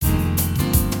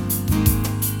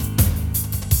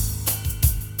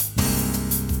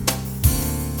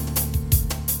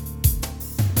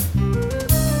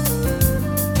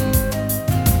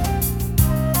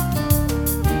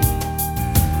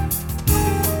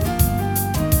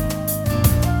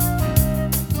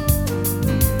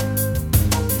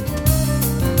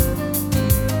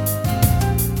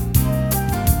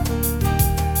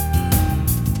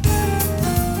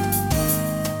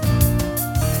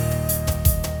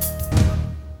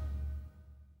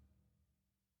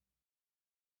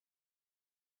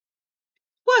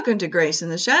Welcome to Grace in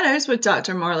the Shadows with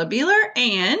Dr. Marla Beeler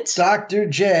and Dr.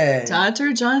 J.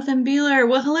 Dr. Jonathan Beeler.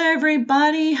 Well, hello,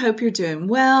 everybody. Hope you're doing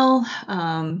well.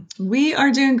 We are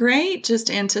doing great,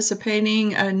 just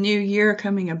anticipating a new year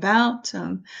coming about.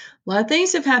 A lot of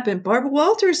things have happened. Barbara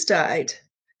Walters died.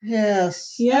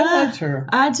 Yes, Yeah, I liked her.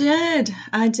 I did.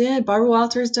 Barbara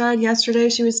Walters died yesterday.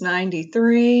 She was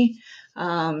 93.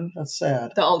 That's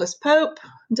sad. The oldest pope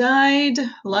died.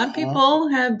 A lot of people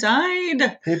have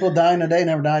died. People dying today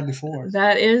never died before.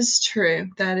 That is true.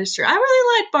 I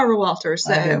really like Barbara Walters,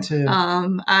 though. I did too.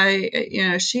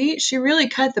 She really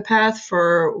cut the path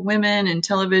for women in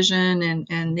television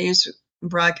and news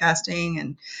broadcasting,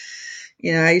 and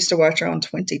I used to watch her on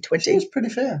 2020. She was pretty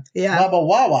fair. Yeah. Baba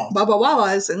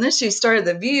Wawas. And then she started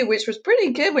The View, which was pretty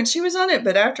good when she was on it.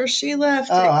 But after she left.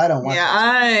 I don't watch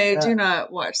I do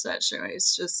not watch that show.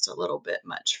 It's just a little bit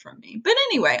much for me. But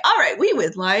anyway, all right. We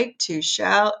would like to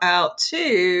shout out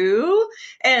to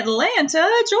Atlanta,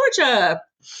 Georgia.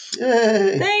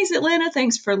 Yay. Thanks, Atlanta.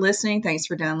 Thanks for listening. Thanks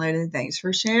for downloading. Thanks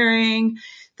for sharing.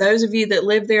 Those of you that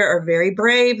live there are very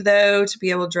brave, though, to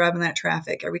be able to drive in that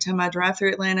traffic. Every time I drive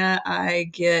through Atlanta, I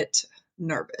get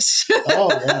nervous. Oh,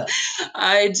 yeah.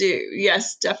 I do.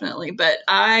 Yes, definitely. But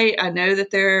I know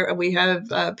that we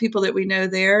have people that we know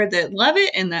there that love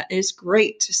it, and that is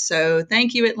great. So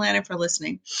thank you, Atlanta, for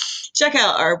listening. Check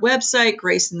out our website,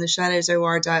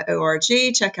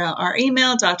 graceintheshadowsor.org. Check out our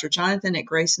email,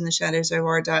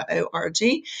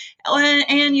 drjonathan@graceintheshadowsor.org.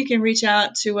 And you can reach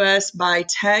out to us by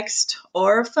text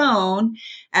or phone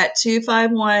at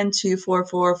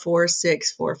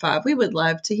 251-244-4645. We would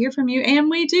love to hear from you. And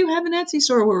we do have an Etsy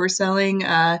store where we're selling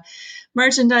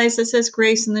merchandise that says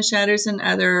Grace in the Shadows and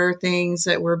other things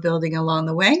that we're building along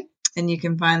the way. And you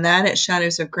can find that at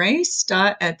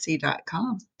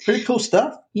shadowsofgrace.etsy.com. Pretty cool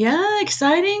stuff. Yeah,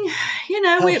 exciting.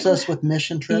 Helps us with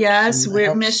mission trips. Yes,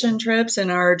 we're mission trips, and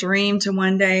our dream to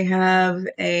one day have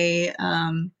a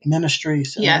ministry.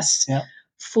 So, yes. Yep.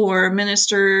 For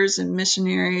ministers and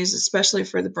missionaries, especially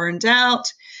for the burned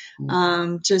out,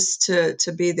 just to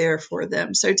be there for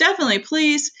them. So definitely,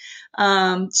 please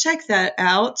check that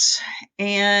out.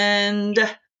 And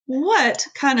what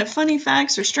kind of funny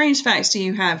facts or strange facts do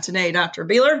you have today, Dr.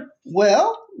 Beeler?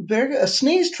 Well, a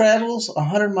sneeze travels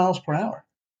 100 miles per hour.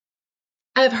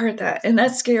 I've heard that, and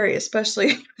that's scary,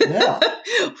 especially with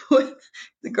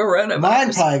the coronavirus.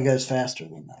 Mine probably goes faster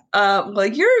than that. Well,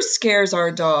 yours scares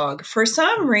our dog. For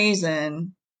some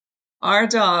reason, our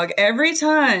dog, every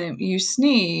time you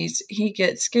sneeze, he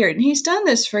gets scared. And he's done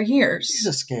this for years. He's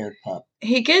a scared pup.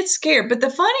 He gets scared. But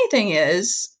the funny thing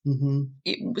is,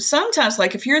 sometimes,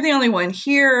 like if you're the only one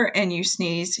here and you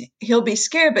sneeze, he'll be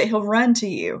scared, but he'll run to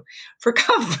you for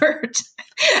comfort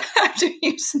after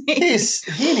you sneeze.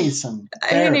 He needs some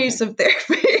therapy. He needs some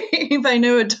therapy. If I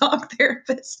know a dog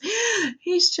therapist,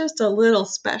 he's just a little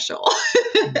special.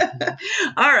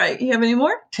 All right. You have any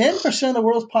more? 10% of the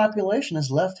world's population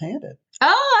is left-handed.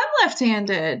 Oh, I'm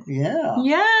left-handed. Yeah.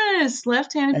 Yes,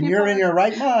 left-handed and people. You're in your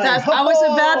right mind. I was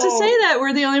about to say that.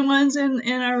 We're the only ones in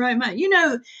our right mind.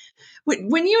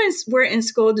 When you were in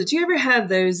school, did you ever have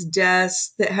those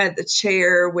desks that had the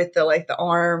chair with the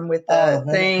arm with the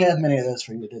thing? They didn't have many of those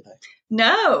for you, did they?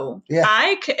 No.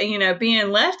 Yeah.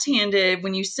 Being left-handed,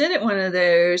 when you sit at one of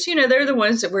those, they're the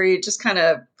ones where you just kind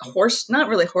of not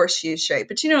really horseshoe shape,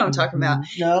 but you know what I'm talking about.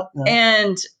 No.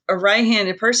 And a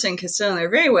right-handed person can sit on there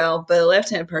very well, but a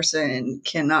left-handed person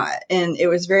cannot. And it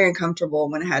was very uncomfortable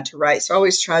when I had to write. So I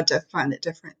always tried to find a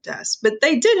different desk. But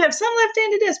they did have some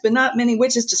left-handed desks, but not many,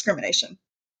 which is discrimination.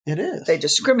 It is. They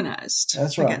discriminized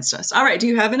against us. All right. Do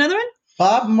you have another one?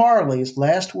 Bob Marley's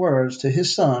last words to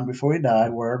his son before he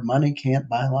died were, "Money can't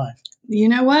buy life." You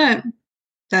know what?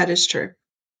 That is true.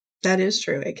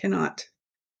 It cannot.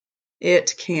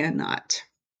 It cannot.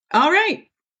 All right.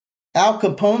 Al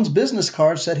Capone's business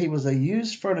card said he was a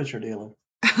used furniture dealer.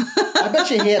 I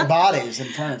bet you he had bodies and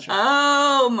furniture.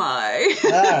 Oh, my.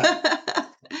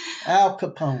 Al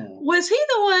Capone. Was he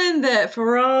the one that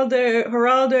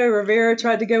Geraldo Rivera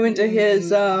tried to go into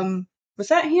his... Was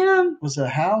that him? Was it a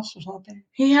house or something?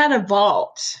 He had a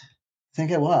vault. I think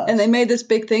it was. And they made this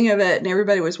big thing of it, and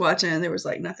everybody was watching, and there was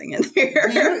nothing in there.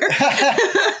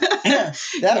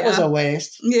 That was a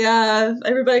waste. Yeah,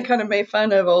 everybody kind of made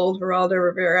fun of old Geraldo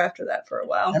Rivera after that for a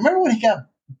while. I remember when he got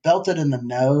belted in the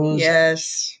nose.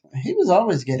 Yes. He was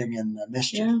always getting in the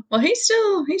mischief. Yeah. Well, he's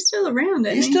still around, isn't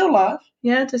he? He's still alive.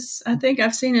 Yeah, I think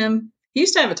I've seen him. He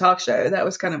used to have a talk show. That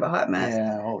was kind of a hot mess.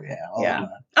 Yeah. Oh, yeah.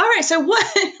 All right. So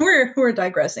we're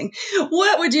digressing.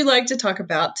 What would you like to talk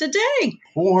about today?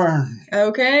 Porn.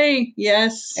 Okay.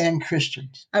 Yes. And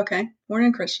Christians. Okay. Porn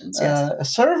and Christians. Yes. A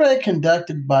survey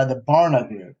conducted by the Barna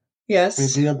Group Yes.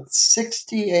 revealed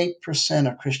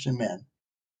 68% of Christian men,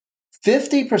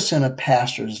 50% of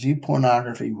pastors view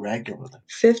pornography regularly.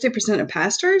 50% of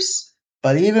pastors?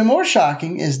 But even more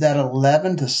shocking is that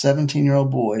 11 to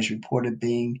 17-year-old boys reported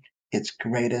being its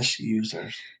greatest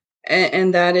users.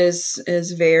 And that is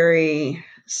very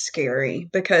scary,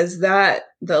 because the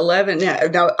 11,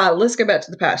 now let's go back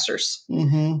to the pastors.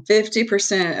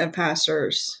 50% of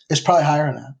pastors. It's probably higher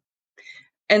than that.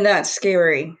 And that's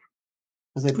scary.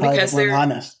 Because they're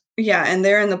honest. Yeah, and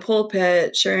they're in the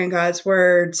pulpit sharing God's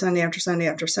word Sunday after Sunday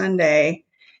after Sunday.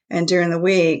 And during the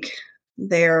week,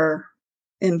 they're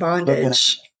in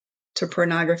bondage to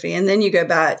pornography. And then you go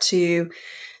back to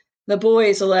the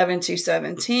boys 11 to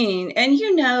 17, and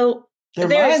their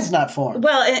mind's not formed.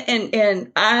 Well,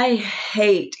 and I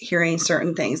hate hearing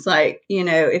certain things like,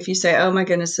 if you say, oh my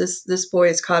goodness, this boy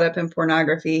is caught up in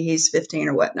pornography, he's 15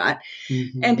 or whatnot.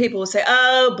 And people will say,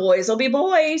 oh, boys will be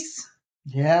boys.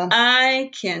 Yeah.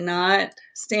 I cannot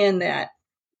stand that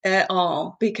at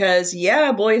all, because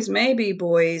boys may be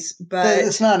boys, but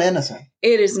it's not innocent.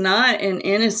 It is not an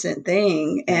innocent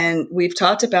thing. Yeah. And we've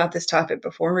talked about this topic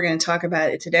before. We're going to talk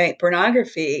about it today.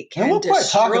 Pornography can and we'll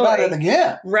destroy. Probably talk about it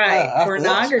again. Right.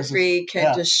 Pornography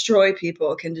can destroy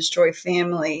people, can destroy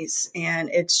families, and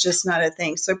it's just not a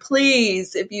thing. So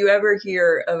please, if you ever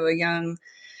hear of a young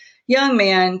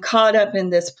man caught up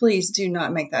in this, please do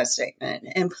not make that statement,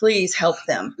 and please help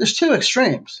them. There's two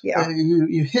extremes. Yeah.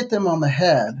 You hit them on the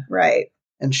head. Right.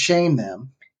 And shame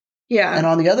them. Yeah. And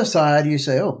on the other side, you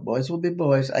say, oh, boys will be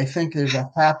boys. I think there's a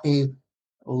happy,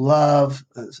 love,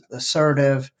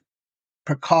 assertive,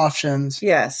 precautions.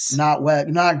 Yes.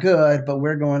 Not good, but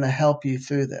we're going to help you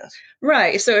through this.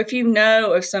 Right. So if you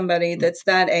know of somebody that's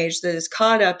that age that is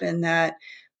caught up in that,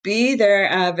 be their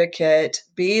advocate,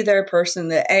 be their person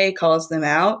that A, calls them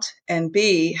out, and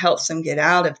B, helps them get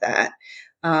out of that.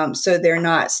 So they're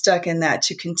not stuck in that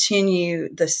to continue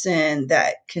the sin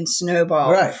that can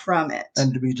snowball from it.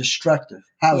 And to be destructive.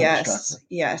 Highly destructive.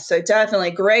 Yes. So definitely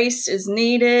grace is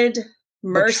needed,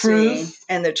 mercy,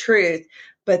 and the truth.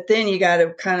 But then you got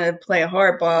to kind of play a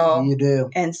hardball. You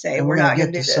do. And say, and we're not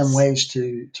going to do get this. Some ways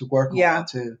to work on that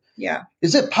too. Yeah.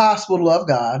 Is it possible to love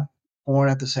God porn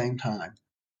at the same time?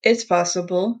 It's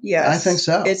possible. Yes. I think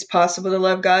so. It's possible to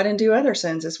love God and do other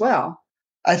sins as well.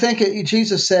 I think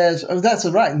Jesus says, oh, that's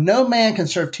right. No man can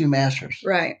serve two masters.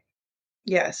 Right.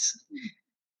 Yes.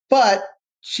 But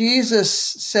Jesus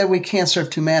said we can't serve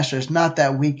two masters, not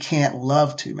that we can't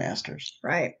love two masters.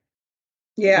 Right.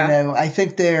 Yeah. I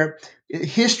think their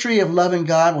history of loving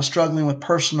God while struggling with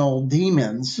personal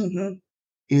demons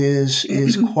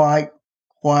is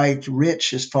quite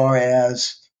rich as far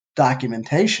as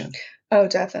documentation. Oh,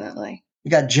 definitely.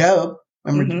 You got Job.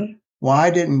 Remember,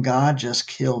 why didn't God just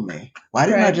kill me? Why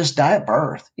didn't I just die at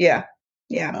birth? Yeah.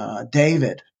 Yeah.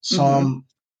 David, Psalm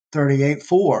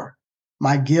 38:4.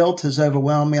 My guilt has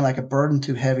overwhelmed me like a burden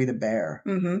too heavy to bear.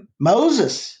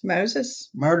 Moses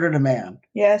murdered a man.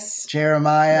 Yes.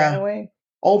 Jeremiah ran away.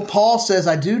 Old Paul says,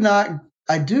 I do not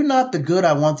the good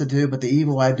I want to do, but the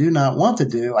evil I do not want to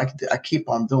do, I keep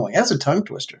on doing. That's a tongue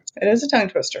twister. It is a tongue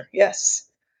twister. Yes.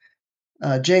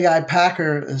 J. Guy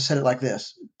Packer said it like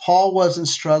this. Paul wasn't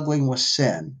struggling with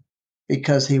sin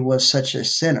because he was such a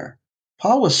sinner.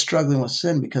 Paul was struggling with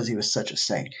sin because he was such a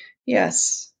saint.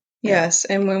 Yes. Yes.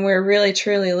 And when we're really,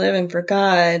 truly living for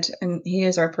God and he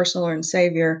is our personal Lord and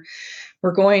Savior,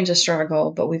 we're going to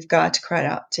struggle, but we've got to cry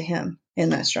out to him in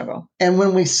that struggle. And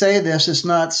when we say this, it's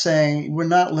not saying we're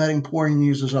not letting porn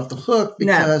users off the hook,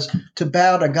 because to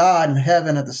bow to God in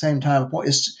heaven at the same time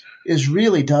is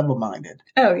really double-minded.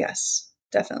 Oh, yes,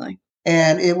 definitely.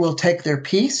 And it will take their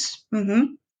peace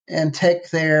and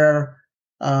take their,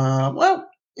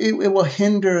 it will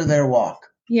hinder their walk,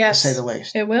 to say the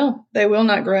least. It will. They will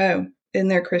not grow in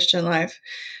their Christian life,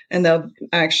 and they'll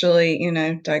actually,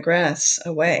 digress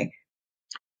away.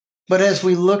 But as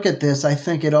we look at this, I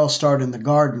think it all started in the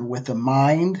garden with the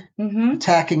mind,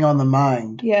 attacking on the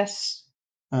mind. Yes.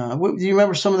 Do you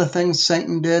remember some of the things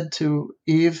Satan did to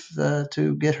Eve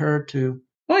to get her to?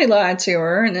 Well, he lied to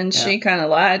her, and then she kind of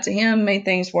lied to him, made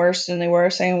things worse than they were,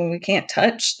 saying, well, we can't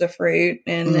touch the fruit.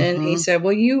 And then he said,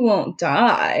 well, you won't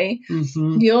die.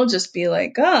 You'll just be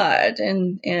like God.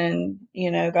 And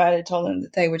God had told them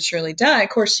that they would surely die. Of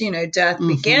course, death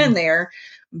began there.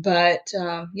 But,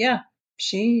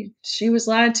 she was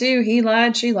lied to. He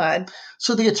lied. She lied.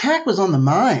 So the attack was on the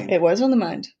mind. It was on the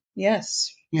mind.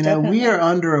 Yes. Definitely. We are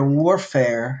under a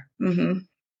warfare. The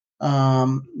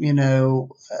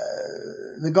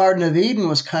Garden of Eden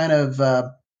was kind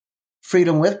of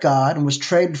freedom with God and was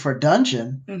traded for a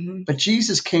dungeon. But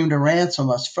Jesus came to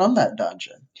ransom us from that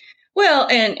dungeon. Well,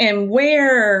 and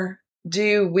where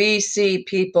do we see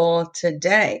people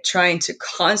today trying to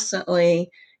constantly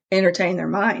entertain their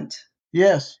mind?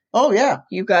 Yes. Oh, yeah.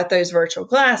 You've got those virtual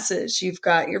glasses, you've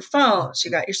got your phones,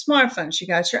 you got your smartphones, you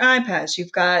got your iPads,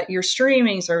 you've got your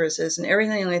streaming services and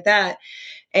everything like that,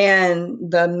 and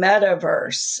the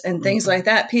metaverse and things like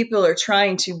that. People are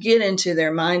trying to get into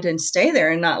their mind and stay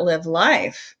there and not live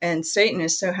life. And Satan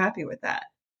is so happy with that.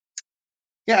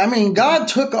 Yeah, I mean, God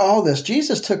took all this.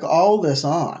 Jesus took all this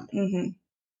on. Mm-hmm.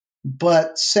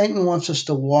 But Satan wants us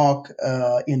to walk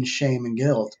in shame and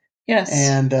guilt. Yes.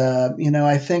 And,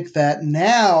 I think that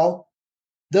now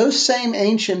those same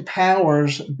ancient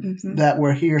powers that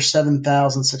were here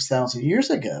 7,000, 6,000 years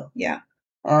ago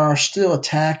are still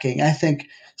attacking. I think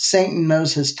Satan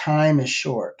knows his time is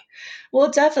short. Well,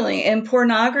 definitely. And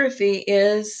pornography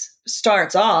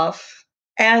starts off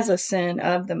as a sin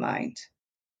of the mind.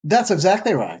 That's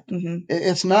exactly right. Mm-hmm.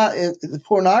 It's not,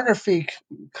 pornography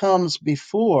comes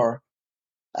before,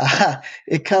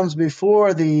 it comes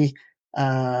before the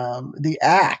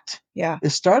act. Yeah. It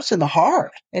starts in the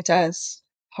heart. It does.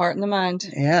 Heart and the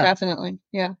mind. Yeah. Definitely.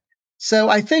 Yeah. So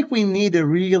I think we need to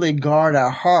really guard our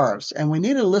hearts, and we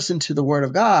need to listen to the word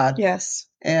of God. Yes.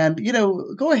 And,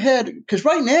 go ahead, because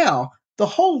right now the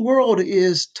whole world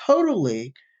is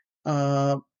totally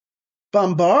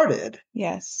bombarded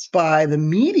by the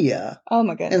media. Oh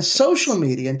my goodness. And social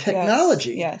media and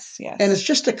technology. Yes. And it's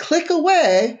just a click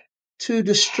away to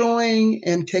destroying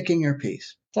and taking your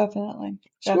peace. Definitely.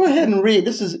 So go ahead and read.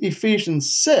 This is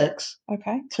Ephesians 6,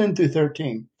 10 through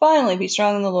 13. Finally, be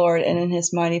strong in the Lord and in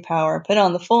his mighty power. Put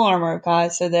on the full armor of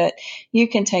God so that you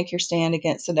can take your stand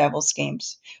against the devil's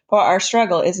schemes. For our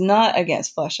struggle is not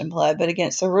against flesh and blood, but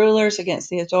against the rulers, against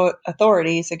the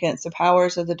authorities, against the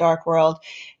powers of the dark world,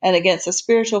 and against the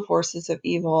spiritual forces of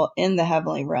evil in the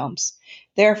heavenly realms.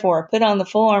 Therefore, put on the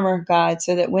full armor of God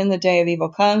so that when the day of evil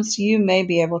comes, you may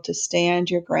be able to stand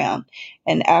your ground,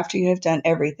 and after you have done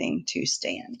everything, to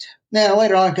stand. Now,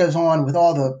 later on, it goes on with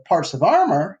all the parts of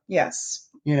armor. Yes.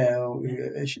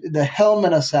 The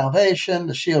helmet of salvation,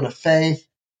 the shield of faith,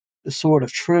 the sword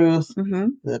of truth,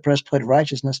 the breastplate of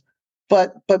righteousness.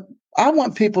 But I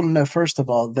want people to know, first of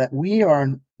all, that we are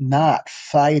not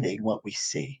fighting what we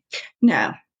see.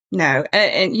 No.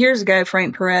 And years ago,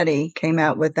 Frank Peretti came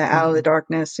out with the Out of the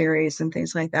Darkness series and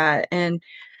things like that. And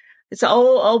it's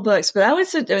old books, but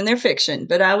and they're fiction,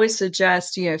 but I would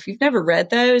suggest, if you've never read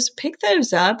those, pick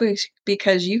those up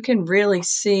because you can really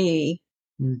see,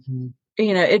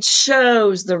 it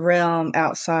shows the realm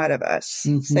outside of us,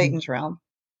 Satan's realm.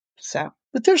 So,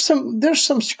 but there's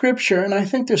some scripture, and I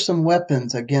think there's some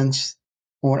weapons against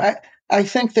porn. I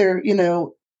think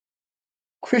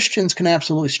Christians can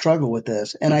absolutely struggle with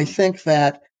this. And I think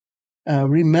that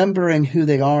remembering who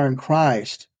they are in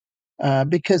Christ,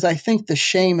 because I think the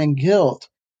shame and guilt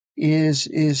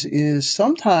is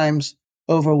sometimes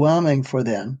overwhelming for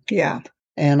them. Yeah.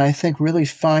 And I think really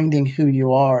finding who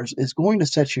you are is going to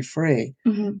set you free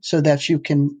so that you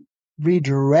can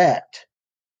redirect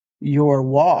your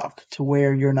walk to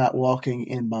where you're not walking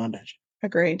in bondage.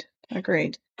 Agreed.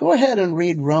 Go ahead and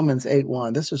read Romans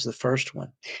 8:1. This is the first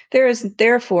one. There is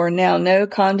therefore now no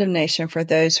condemnation for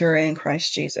those who are in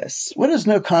Christ Jesus. What does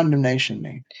no condemnation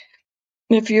mean?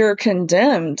 If you're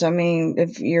condemned, I mean,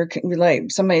 if you're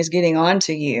like somebody's getting on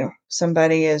to you,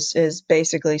 somebody is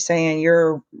basically saying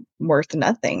you're worth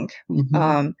nothing.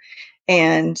 But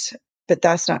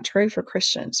that's not true for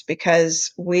Christians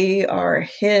because we are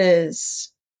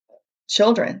his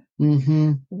children.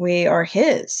 We are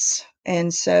his.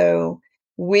 And so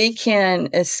we can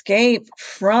escape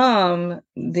from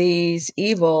these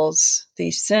evils,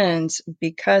 these sins,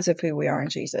 because of who we are in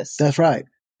Jesus. That's right.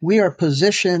 We are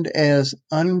positioned as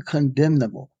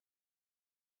uncondemnable.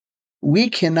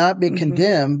 We cannot be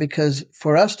condemned because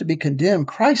for us to be condemned,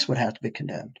 Christ would have to be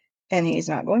condemned. And he's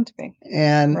not going to be.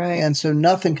 And so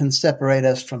nothing can separate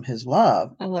us from his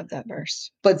love. I love that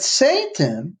verse. But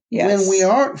Satan, when we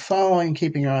aren't following,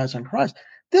 keeping our eyes on Christ,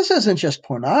 this isn't just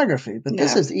pornography, but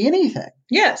this is anything.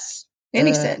 Yes,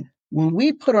 any sin. When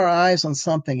we put our eyes on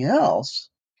something else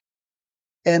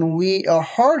and our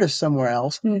heart is somewhere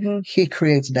else, he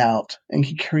creates doubt and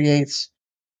he creates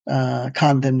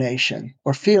condemnation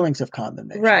or feelings of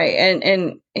condemnation. Right.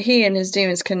 And he and his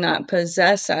demons cannot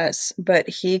possess us, but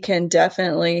he can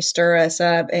definitely stir us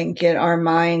up and get our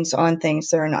minds on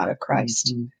things that are not of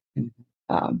Christ,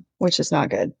 which is not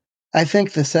good. I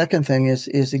think the second thing is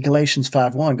Galatians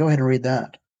 5:1. Go ahead and read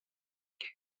that.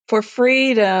 For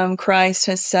freedom, Christ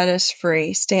has set us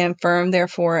free. Stand firm,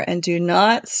 therefore, and do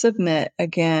not submit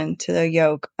again to the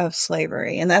yoke of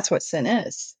slavery. And that's what sin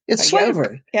is. It's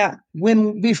slavery. Yoke. Yeah.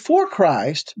 When before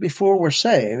Christ, before we're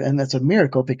saved, and that's a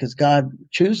miracle because God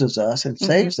chooses us and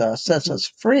saves us, sets us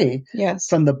free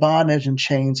from the bondage and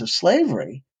chains of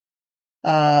slavery.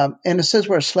 And it says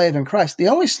we're a slave in Christ. The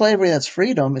only slavery that's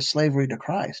freedom is slavery to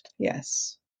Christ.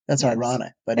 Yes. That's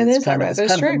ironic, but it's kind of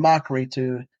a mockery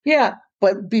to. Yeah.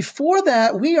 But before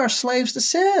that, we are slaves to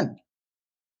sin.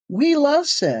 We love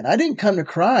sin. I didn't come to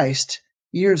Christ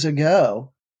years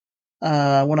ago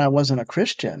when I wasn't a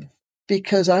Christian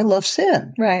because I love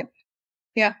sin. Right.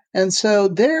 Yeah. And so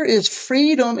there is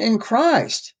freedom in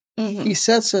Christ. He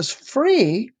sets us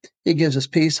free. He gives us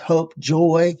peace, hope,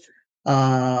 joy,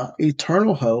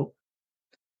 eternal hope,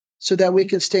 so that we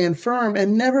can stand firm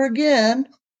and never again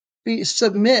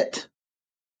submit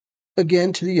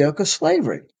again to the yoke of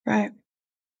slavery. Right.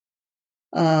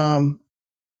 And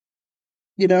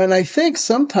I think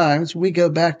sometimes we go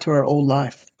back to our old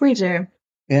life. We do.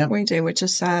 Yeah. We do, which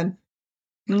is sad.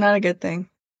 Not a good thing.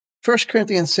 1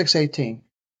 Corinthians 6:18.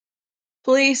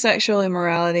 Flee sexual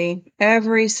immorality.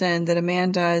 Every sin that a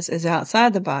man does is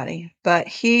outside the body, but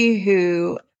he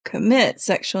who commits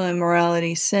sexual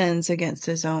immorality sins against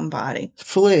his own body.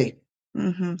 Flee.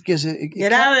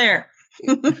 Get out of there.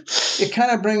 It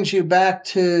kind of brings you back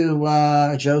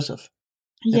to Joseph.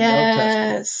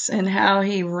 Yes, and how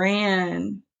he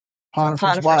ran.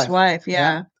 Potiphar's wife.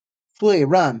 Yeah. Flee,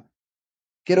 run.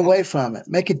 Get away from it.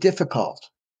 Make it difficult.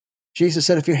 Jesus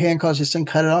said, if your hand causes you sin,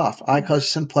 cut it off. Eye causes you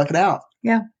sin, pluck it out.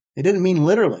 Yeah. It didn't mean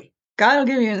literally. God will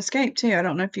give you an escape too. I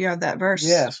don't know if you have that verse.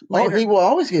 Yes. Later. Oh, he will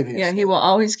always give you an escape. He will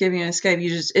always give you an escape.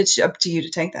 It's up to you to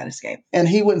take that escape. And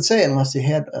he wouldn't say it unless he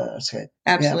had escape.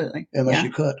 Absolutely. Yeah. Unless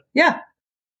you could. Yeah.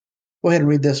 Go ahead and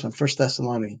read this one, 1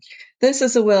 Thessalonians. This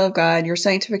is the will of God, your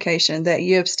sanctification, that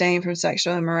you abstain from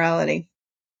sexual immorality.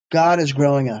 God is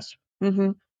growing us.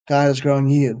 God is growing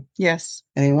you. Yes.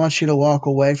 And he wants you to walk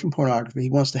away from pornography.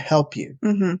 He wants to help you.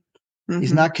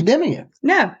 He's not condemning you.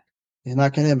 No. He's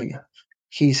not condemning you.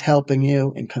 He's helping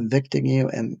you and convicting you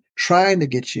and trying to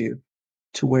get you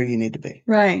to where you need to be.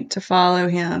 Right. To follow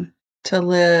him, to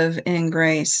live in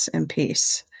grace and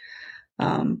peace.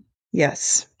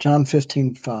 Yes. John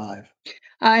 15:5.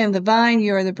 I am the vine,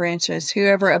 you are the branches.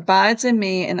 Whoever abides in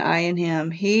me and I in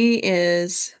him, he it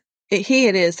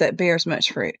is that bears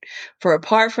much fruit. For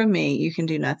apart from me, you can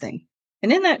do nothing.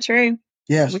 And isn't that true?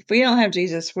 Yes. If we don't have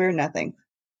Jesus, we're nothing.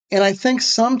 And I think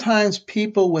sometimes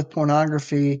people with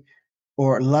pornography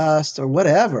or lust or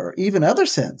whatever, even other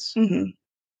sins,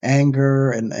 anger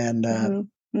and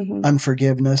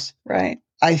unforgiveness. Right.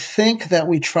 I think that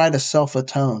we try to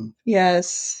self-atone.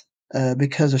 Yes.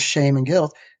 Because of shame and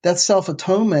guilt. That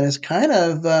self-atonement is kind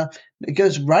of, it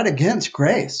goes right against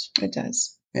grace. It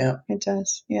does. Yeah. It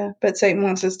does. Yeah. But Satan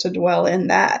wants us to dwell in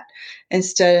that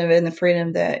instead of in the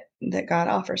freedom that God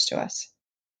offers to us.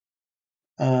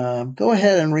 Go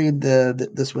ahead and read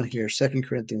this one here, 2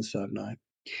 Corinthians 5:9.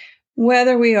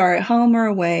 Whether we are at home or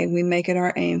away, we make it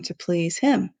our aim to please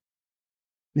him.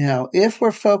 Now, if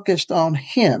we're focused on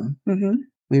him,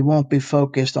 we won't be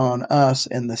focused on us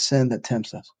and the sin that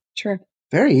tempts us. Sure.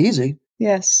 Very easy.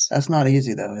 Yes. That's not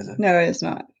easy, though, is it? No, it is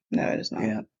not. No, it is not.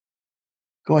 Yeah.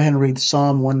 Go ahead and read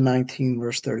Psalm 119,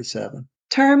 verse 37.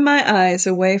 Turn my eyes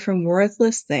away from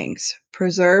worthless things.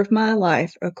 Preserve my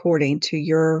life according to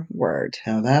your word.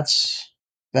 Now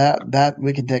that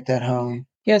we can take that home.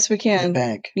 Yes, we can. To the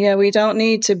bank. Yeah, we don't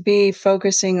need to be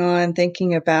focusing on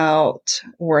thinking about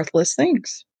worthless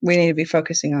things. We need to be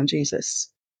focusing on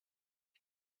Jesus.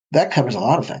 That covers a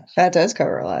lot of things. That does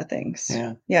cover a lot of things.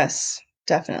 Yeah. Yes,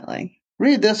 definitely.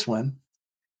 Read this one.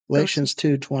 Galatians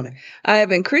 2:20. I have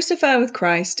been crucified with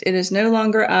Christ. It is no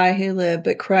longer I who live,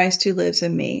 but Christ who lives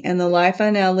in me. And the life I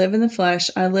now live in the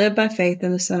flesh, I live by faith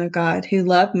in the Son of God, who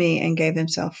loved me and gave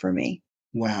himself for me.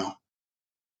 Wow.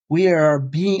 We are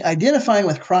identifying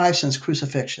with Christ in his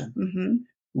crucifixion.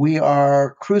 We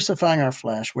are crucifying our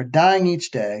flesh. We're dying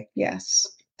each day. Yes.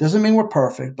 Doesn't mean we're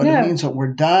perfect, but it means that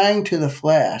we're dying to the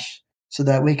flesh so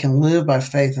that we can live by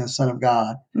faith in the Son of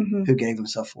God who gave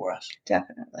himself for us.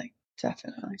 Definitely.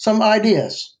 Definitely. Some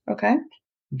ideas. Okay.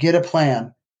 Get a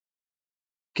plan.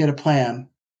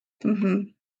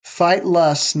 Fight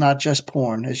lust, not just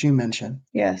porn, as you mentioned.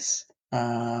 Yes.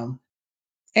 Yeah.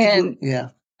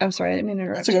 I'm sorry, I didn't mean to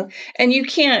interrupt. That's okay. And you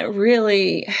can't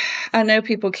really, I know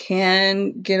people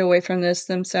can get away from this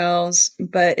themselves,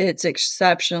 but it's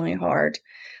exceptionally hard.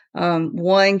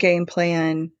 One game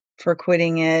plan for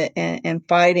quitting it and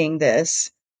fighting this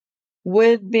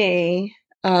would be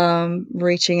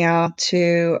reaching out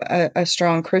to a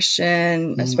strong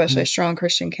Christian, especially a strong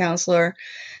Christian counselor,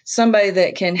 somebody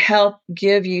that can help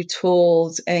give you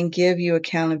tools and give you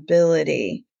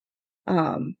accountability.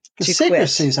 The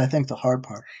secrecy is, I think, the hard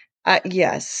part.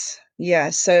 Yes.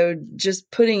 Yeah. So just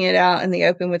putting it out in the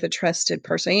open with a trusted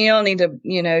person. You don't need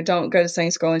to, don't go to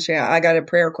Saint School and share, I got a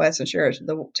prayer request and share it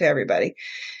to everybody.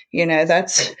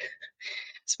 That's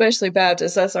especially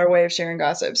Baptists, that's our way of sharing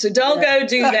gossip. So don't go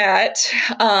do that.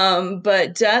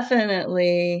 But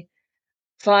definitely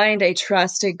find a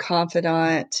trusted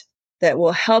confidant that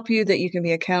will help you, that you can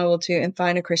be accountable to, and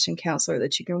find a Christian counselor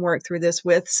that you can work through this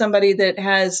with, somebody that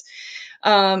has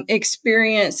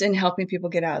experience in helping people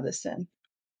get out of the sin.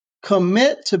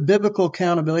 Commit to biblical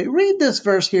accountability. Read this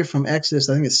verse here from Exodus.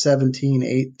 I think it's 17,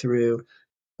 8 through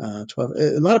 12.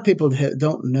 A lot of people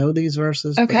don't know these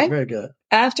verses, but they're very good.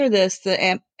 After this,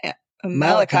 the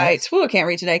Amalekites, I can't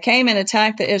read today, came and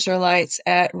attacked the Israelites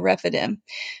at Rephidim.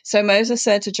 So Moses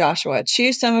said to Joshua,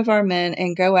 choose some of our men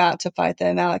and go out to fight the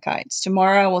Amalekites.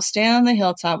 Tomorrow I will stand on the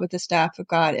hilltop with the staff of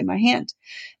God in my hand.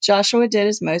 Joshua did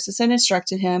as Moses had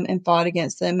instructed him and fought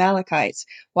against the Amalekites,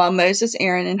 while Moses,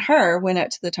 Aaron, and Hur went up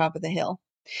to the top of the hill.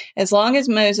 As long as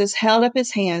Moses held up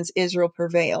his hands, Israel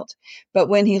prevailed. But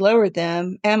when he lowered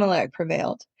them, Amalek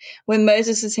prevailed. When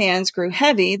Moses' hands grew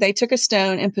heavy, they took a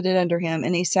stone and put it under him,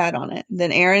 and he sat on it.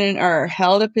 Then Aaron and Hur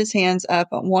held up his hands up,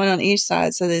 one on each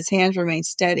side, so that his hands remained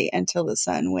steady until the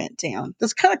sun went down.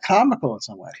 That's kind of comical in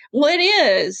some way. Well, it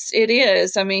is. It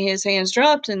is. I mean, his hands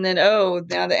dropped, and then,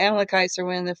 now the Amalekites are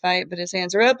winning the fight, but his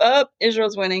hands are up.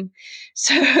 Israel's winning.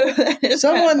 So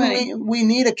we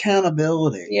need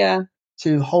accountability. Yeah.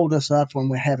 To hold us up when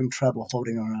we're having trouble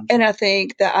holding our arms. And I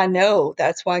think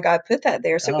that's why God put that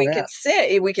there. So we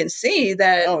can see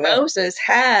that Moses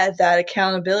had that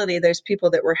accountability. There's people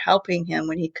that were helping him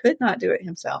when he could not do it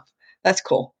himself. That's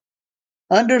cool.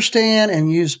 Understand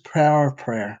and use power of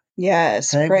prayer.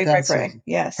 Yes. Pray.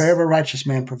 Yes. Prayer of a righteous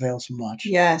man prevails much.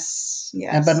 Yes.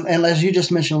 And as you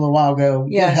just mentioned a little while ago,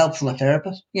 get help from a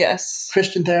therapist. Yes.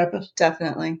 Christian therapist.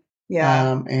 Definitely.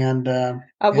 Yeah.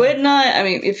 I would not,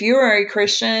 if you are a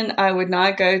Christian, I would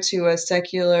not go to a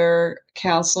secular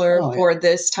counselor for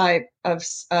this type of,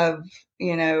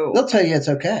 they'll tell you it's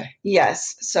okay.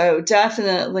 Yes. So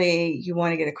definitely you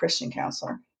want to get a Christian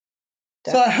counselor.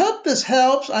 Definitely. So I hope this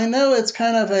helps. I know it's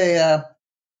kind of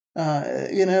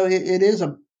it is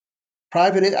a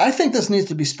private, I think this needs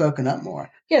to be spoken up more.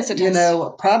 Yes, it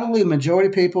does. Probably the majority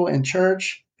of people in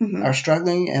church are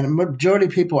struggling, and a majority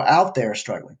of people out there are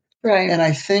struggling. Right. And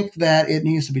I think that it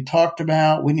needs to be talked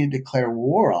about. We need to declare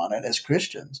war on it as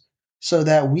Christians so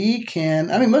that we can,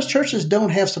 most churches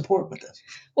don't have support with this.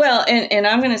 Well, and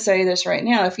I'm going to say this right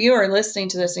now. If you are listening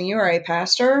to this and you are a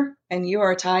pastor and you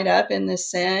are tied up in this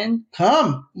sin,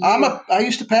 I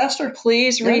used to pastor.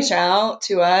 Please reach out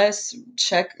to us,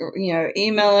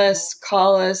 email us,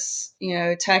 call us,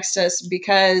 text us,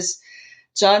 because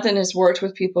Jonathan has worked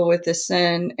with people with this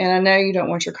sin, and I know you don't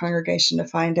want your congregation to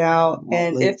find out.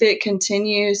 And if it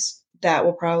continues, that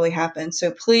will probably happen.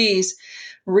 So please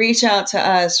reach out to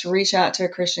us, reach out to a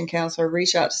Christian counselor,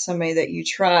 reach out to somebody that you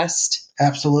trust.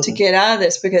 Absolutely. To get out of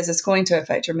this, because it's going to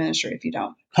affect your ministry if you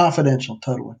don't. Confidential,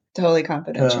 totally. Totally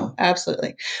confidential.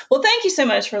 Absolutely. Well, thank you so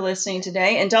much for listening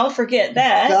today. And don't forget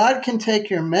that God can take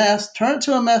your mess, turn it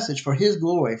to a message for his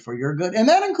glory, for your good. And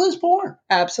that includes porn.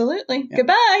 Absolutely. Yeah.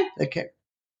 Goodbye. Take care.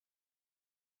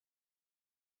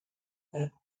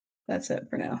 That's it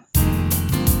for now.